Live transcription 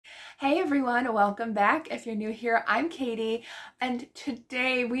Hey everyone, welcome back. If you're new here, I'm Katie, and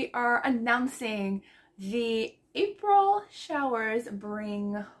today we are announcing the April showers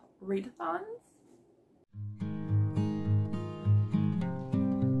bring readathons.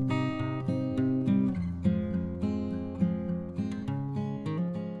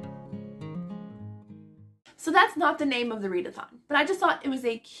 So that's not the name of the readathon, but I just thought it was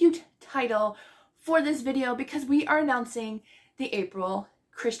a cute title for this video because we are announcing the April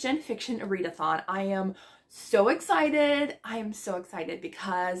Christian Fiction Readathon. I am so excited. I am so excited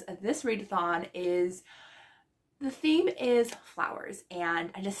because this readathon the theme is flowers,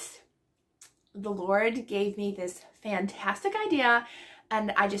 and the Lord gave me this fantastic idea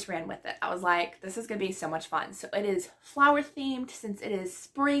and I just ran with it. I was like, this is gonna be so much fun. So it is flower themed since it is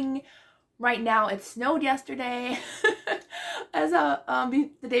spring. Right now it snowed yesterday as the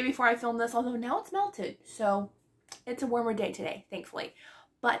day before I filmed this, although now it's melted. So it's a warmer day today, thankfully.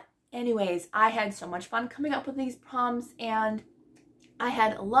 But anyways, I had so much fun coming up with these prompts, and I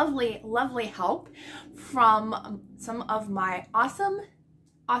had lovely, lovely help from some of my awesome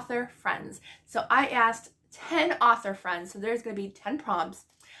author friends. So I asked 10 author friends, so there's going to be 10 prompts.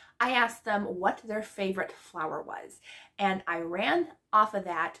 I asked them what their favorite flower was, and I ran off of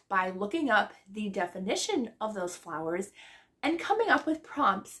that by looking up the definition of those flowers and coming up with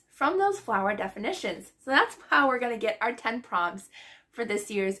prompts from those flower definitions. So that's how we're going to get our 10 prompts for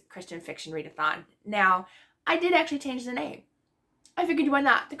this year's Christian Fiction Readathon. Now, I did actually change the name. I figured, why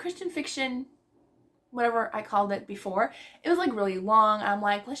not? The Christian Fiction, whatever I called it before, it was like really long. I'm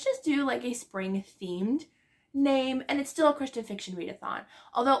like, let's just do like a spring themed name, and it's still a Christian Fiction Readathon.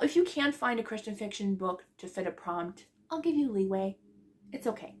 Although if you can't find a Christian fiction book to fit a prompt, I'll give you leeway. It's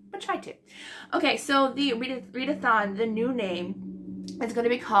okay, but try to. Okay, so the Readathon, the new name, is going to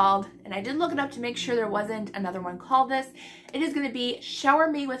be called, and I did look it up to make sure there wasn't another one called this, it is going to be Shower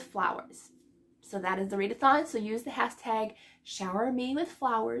Me with Flowers. So that is the readathon, so use the hashtag Shower Me with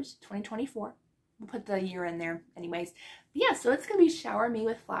Flowers 2024. We'll put the year in there anyways. But yeah, so it's going to be Shower Me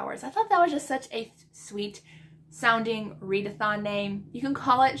with Flowers. I thought that was just such a sweet sounding readathon name. You can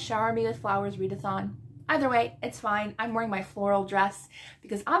call it Shower Me with Flowers Readathon. Either way, it's fine. I'm wearing my floral dress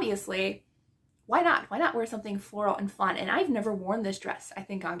because obviously, why not? Why not wear something floral and fun? And I've never worn this dress, I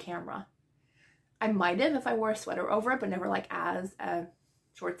think, on camera. I might have if I wore a sweater over it, but never like as a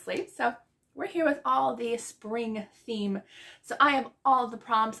short sleeve. So we're here with all the spring theme. So I have all of the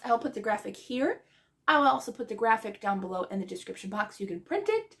prompts. I will put the graphic here. I will also put the graphic down below in the description box. You can print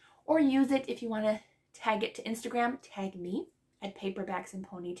it or use it if you want to tag it to Instagram. Tag me at Paperbacks and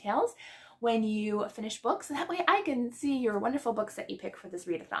Ponytails when you finish books. So that way I can see your wonderful books that you pick for this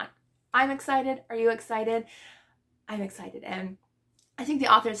readathon. I'm excited. Are you excited? I'm excited. And I think the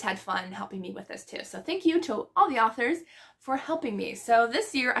authors had fun helping me with this too. So thank you to all the authors for helping me. So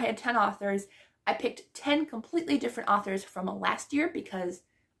this year I had 10 authors. I picked 10 completely different authors from last year because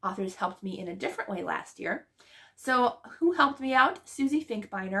authors helped me in a different way last year. So who helped me out? Susie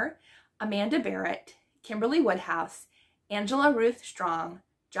Finkbeiner, Amanda Barratt, Kimberley Woodhouse, Angela Ruth Strong,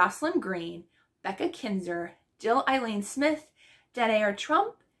 Jocelyn Green, Becca Kinzer, Jill Eileen Smith, Janyre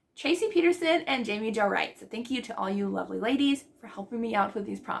Tromp, Tracie Peterson, and Jaime Wright. So thank you to all you lovely ladies for helping me out with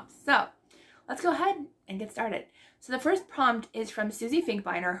these prompts. So let's go ahead and get started. So the first prompt is from Susie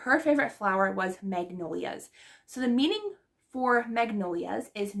Finkbeiner. Her favorite flower was magnolias. So the meaning for magnolias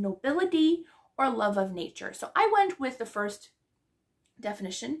is nobility or love of nature. So I went with the first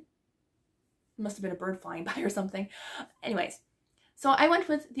definition. Must have been a bird flying by or something. Anyways, so I went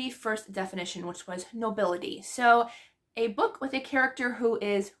with the first definition, which was nobility. So a book with a character who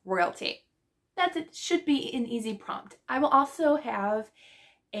is royalty. It should be an easy prompt. I will also have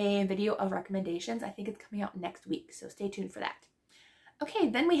a video of recommendations. I think it's coming out next week, so stay tuned for that. Okay,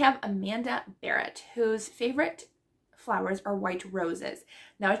 then we have Amanda Barratt, whose favorite flowers are white roses.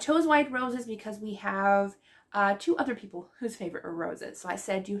 Now I chose white roses because we have two other people whose favorite are roses. So I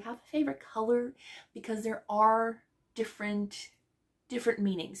said, do you have a favorite color? Because there are different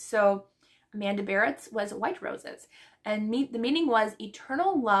meanings. So Amanda Barratt's was white roses. And the meaning was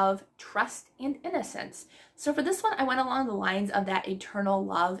eternal love, trust, and innocence. So for this one, I went along the lines of that eternal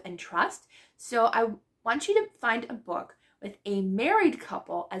love and trust. So I want you to find a book with a married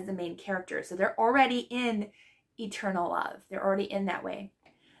couple as the main character. So they're already in eternal love. They're already in that way.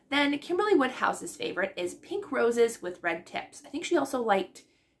 Then Kimberley Woodhouse's favorite is pink roses with red tips. I think she also liked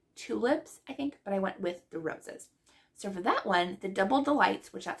tulips, but I went with the roses. So for that one, the double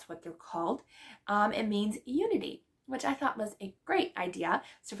delights, which that's what they're called, it means unity, which I thought was a great idea.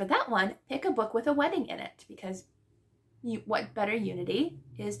 So for that one, pick a book with a wedding in it, because what better unity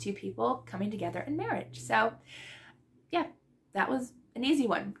is two people coming together in marriage. So yeah, that was an easy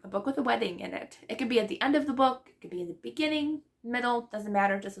one, a book with a wedding in it. It could be at the end of the book, it could be in the beginning, middle, doesn't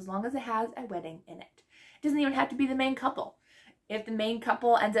matter, just as long as it has a wedding in it. It doesn't even have to be the main couple. If the main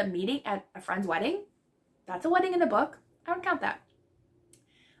couple ends up meeting at a friend's wedding, that's a wedding in a book. I would count that.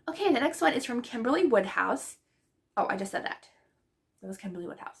 Okay, the next one is from Kimberley Woodhouse. Oh, I just said that. It was Kimberley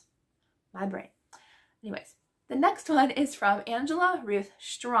Woodhouse. My brain. Anyways, the next one is from Angela Ruth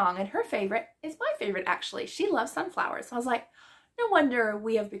Strong, and her favorite is my favorite, actually. She loves sunflowers. So I was like, no wonder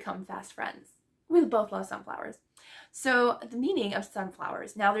we have become fast friends. We both love sunflowers. So the meaning of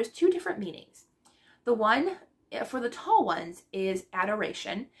sunflowers. Now, there's two different meanings. The one for the tall ones is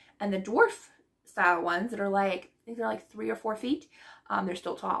adoration, and the dwarf style ones that are like, I think they're like 3 or 4 feet, they're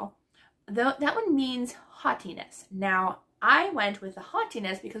still tall. That one means haughtiness. Now, I went with the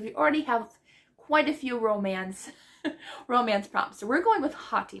haughtiness because we already have quite a few romance prompts. So we're going with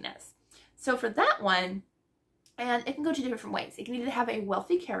haughtiness. So for that one, and it can go 2 different ways. It can either have a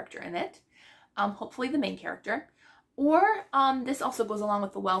wealthy character in it, hopefully the main character, or this also goes along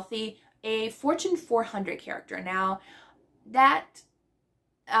with the wealthy, a Fortune 400 character. Now, that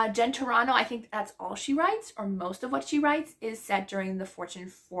Jen Toronto, I think that's all she writes, or most of what she writes is set during the Fortune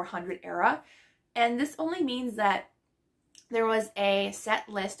 400 era. And this only means that there was a set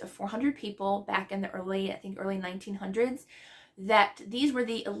list of 400 people back in the early 1900s, that these were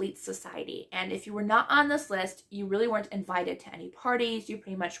the elite society. And if you were not on this list, you really weren't invited to any parties. You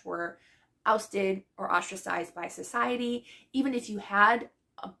pretty much were ousted or ostracized by society. Even if you had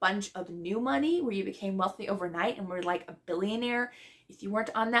a bunch of new money where you became wealthy overnight and were like a billionaire, if you weren't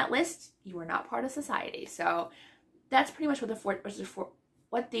on that list, you were not part of society. So that's pretty much what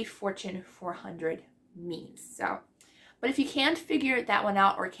the Fortune 400 means. So, but if you can't figure that one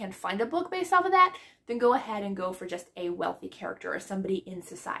out or can't find a book based off of that, then go ahead and go for just a wealthy character or somebody in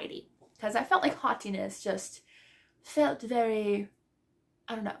society. Because I felt like haughtiness just felt very,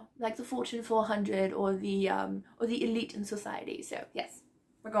 I don't know, like the Fortune 400 or the elite in society. So yes,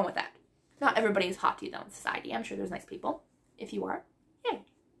 we're going with that. Not everybody is haughty though in society. I'm sure there's nice people. If you are, yay.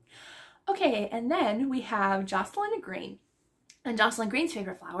 Okay, and then we have Jocelyn Green. And Jocelyn Green's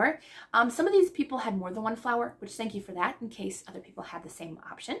favorite flower. Some of these people had more than one flower, which thank you for that, in case other people had the same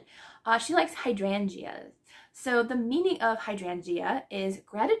option. She likes hydrangeas. So the meaning of hydrangea is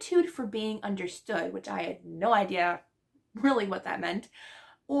gratitude for being understood, which I had no idea really what that meant,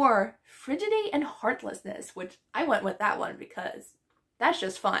 or frigidity and heartlessness, which I went with that one because that's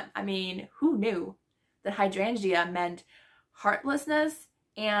just fun. I mean, who knew that hydrangea meant heartlessness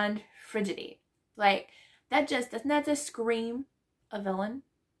and frigidity? Like, doesn't that just scream a villain?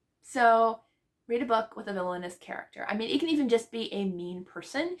 So read a book with a villainous character. I mean, it can even just be a mean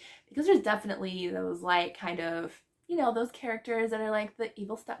person, because there's definitely those like kind of, you know, those characters that are like the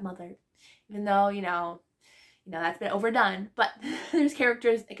evil stepmother, even though, you know, that's been overdone. But there's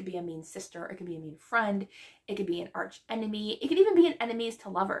characters, it could be a mean sister, it could be a mean friend, it could be an arch enemy, it could even be an enemies to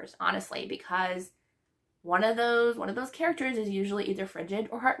lovers, honestly, because one of those characters is usually either frigid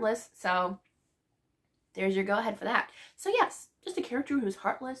or heartless. So there's your go ahead for that. So yes, just a character who's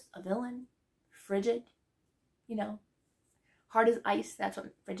heartless, a villain, frigid, you know, hard as ice. That's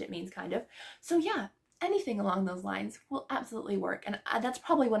what frigid means, kind of. So yeah, anything along those lines will absolutely work. And that's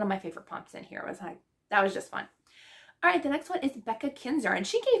probably one of my favorite prompts in here. That was just fun. All right, the next one is Becca Kinzer, and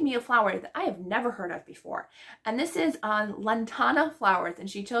she gave me a flower that I have never heard of before. And this is on Lantana flowers, and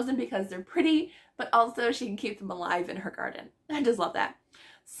she chose them because they're pretty, but also she can keep them alive in her garden. I just love that.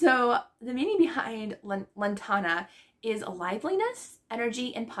 So the meaning behind Lantana is liveliness,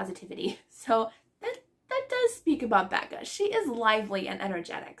 energy, and positivity. So that does speak about Becca. She is lively and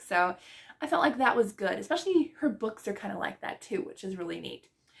energetic. So I felt like that was good, especially her books are kind of like that too, which is really neat.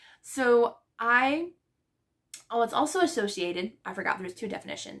 So it's also associated, I forgot, there's 2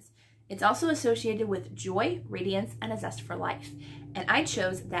 definitions. It's also associated with joy, radiance, and a zest for life. And I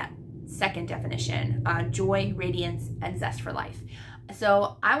chose that second definition, joy, radiance, and zest for life.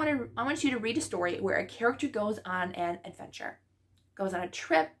 So I want you to read a story where a character goes on an adventure, goes on a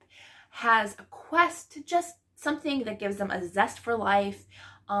trip, has a quest, just something that gives them a zest for life.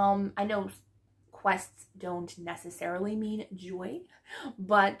 I know quests don't necessarily mean joy,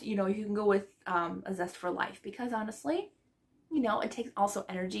 but you know, you can go with a zest for life, because honestly, you know, it takes also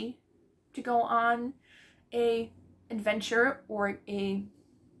energy to go on a adventure or a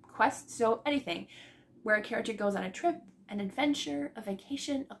quest. So anything where a character goes on a trip, an adventure, a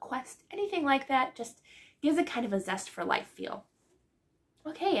vacation, a quest, anything like that, just gives it kind of a zest for life feel.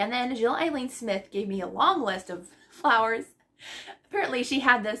 Okay, and then Jill Eileen Smith gave me a long list of flowers. Apparently she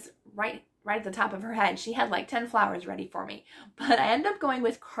had this right at the top of her head. She had like 10 flowers ready for me, but I ended up going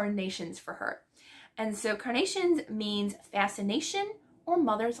with carnations for her. And so carnations means fascination, or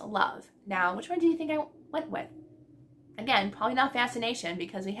Mother's Love. Now, which one do you think I went with? Again, probably not Fascination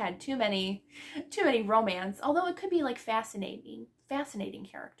because we had too many romance, although it could be like fascinating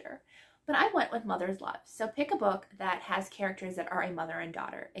character. But I went with Mother's Love. So pick a book that has characters that are a mother and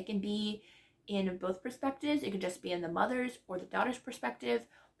daughter. It can be in both perspectives. It could just be in the mother's or the daughter's perspective,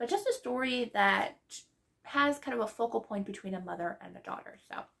 but just a story that has kind of a focal point between a mother and a daughter.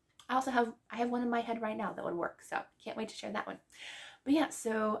 So I have one in my head right now that would work. So can't wait to share that one. But yeah,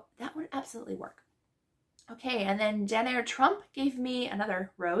 so that would absolutely work. Okay, and then Janyre Tromp gave me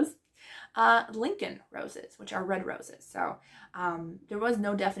another rose, Lincoln roses, which are red roses. So there was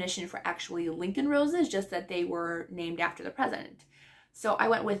no definition for actually Lincoln roses, just that they were named after the president. So I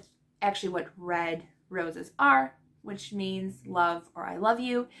went with actually what red roses are, which means love or I love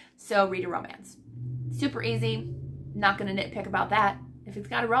you. So read a romance. Super easy. Not going to nitpick about that. If it's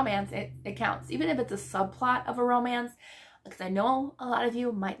got a romance, it counts. Even if it's a subplot of a romance, because I know a lot of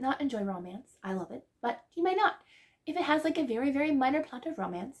you might not enjoy romance. I love it, but you may not. If it has like a very, very minor plot of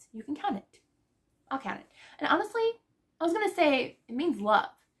romance, you can count it. I'll count it. And honestly, I was going to say it means love.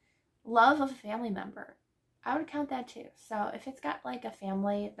 Love of a family member. I would count that too. So if it's got like a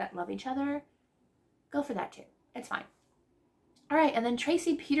family that love each other, go for that too. It's fine. All right, and then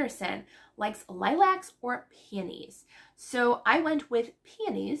Tracie Peterson likes lilacs or peonies. So I went with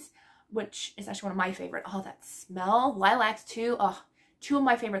peonies, which is actually one of my favorite. Oh, that smell. Lilacs too. Oh, two of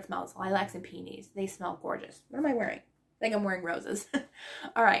my favorite smells, lilacs and peonies. They smell gorgeous. What am I wearing? I think I'm wearing roses.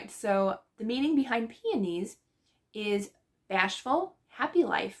 All right, so the meaning behind peonies is bashful, happy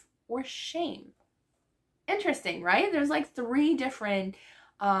life, or shame. Interesting, right? There's like 3 different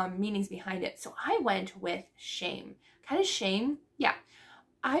meanings behind it. So I went with shame. Kind of shame? Yeah,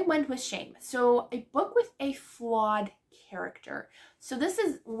 I went with shame. So a book with a flawed character. So this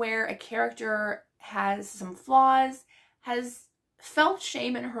is where a character has some flaws, has felt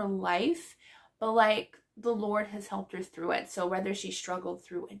shame in her life, but like the Lord has helped her through it. So whether she struggled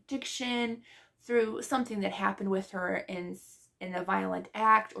through addiction, through something that happened with her in a violent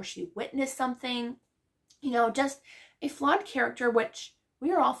act, or she witnessed something, you know, just a flawed character, which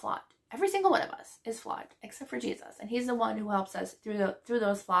we are all flawed. Every single one of us is flawed, except for Jesus. And he's the one who helps us through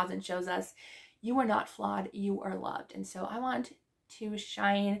those flaws and shows us you are not flawed, you are loved. And so I want to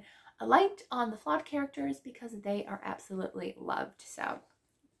shine a light on the flawed characters because they are absolutely loved. So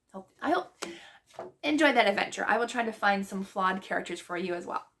I hope enjoy that adventure. I will try to find some flawed characters for you as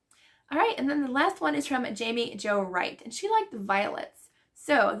well. All right, and then the last one is from Jaime Jo Wright, and she liked violets.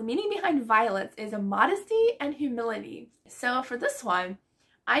 So the meaning behind violets is a modesty and humility. So for this one,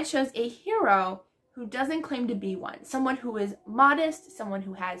 I chose a hero who doesn't claim to be one. Someone who is modest, someone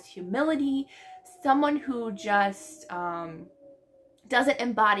who has humility, someone who just doesn't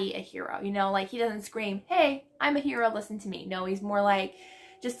embody a hero. You know, like he doesn't scream, hey, I'm a hero, listen to me. No, he's more like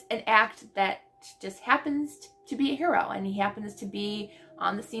just an act that just happens to be a hero, and he happens to be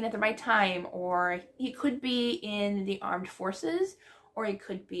on the scene at the right time, or he could be in the armed forces, or he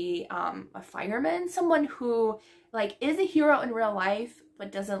could be a fireman, someone who like is a hero in real life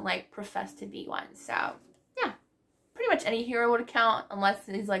but doesn't like profess to be one. So yeah, pretty much any hero would count, unless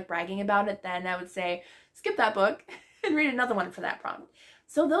he's like bragging about it. Then I would say skip that book and read another one for that prompt.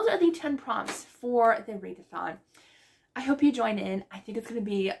 So those are the 10 prompts for the readathon. I hope you join in. I think it's going to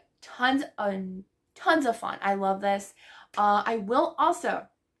be tons of fun. I love this. I will also,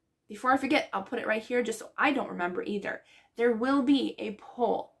 before I forget, I'll put it right here just so I don't remember either. There will be a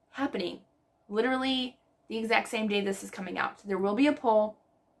poll happening literally the exact same day this is coming out. So there will be a poll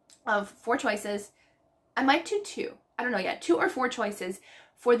of 4 choices. I might do 2. I don't know yet. 2 or 4 choices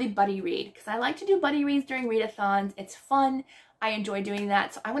for the buddy read, because I like to do buddy reads during readathons. It's fun. I enjoy doing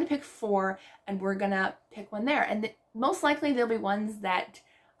that. So I want to pick 4, and we're going to pick one there. And most likely there'll be ones that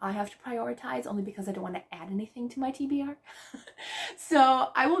I have to prioritize only because I don't want to add anything to my TBR. So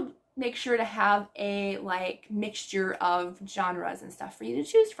I will make sure to have a like mixture of genres and stuff for you to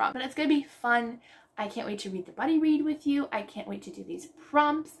choose from. But it's going to be fun. I can't wait to read the buddy read with you. I can't wait to do these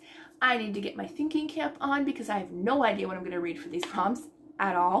prompts. I need to get my thinking cap on because I have no idea what I'm going to read for these prompts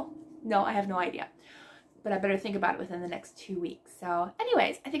at all. No, I have no idea. But I better think about it within the next 2 weeks. So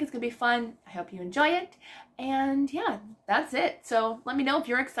anyways, I think it's going to be fun. I hope you enjoy it. And yeah, that's it. So let me know if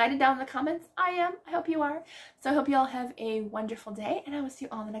you're excited down in the comments. I am. I hope you are. So I hope you all have a wonderful day, and I will see you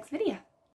all in the next video.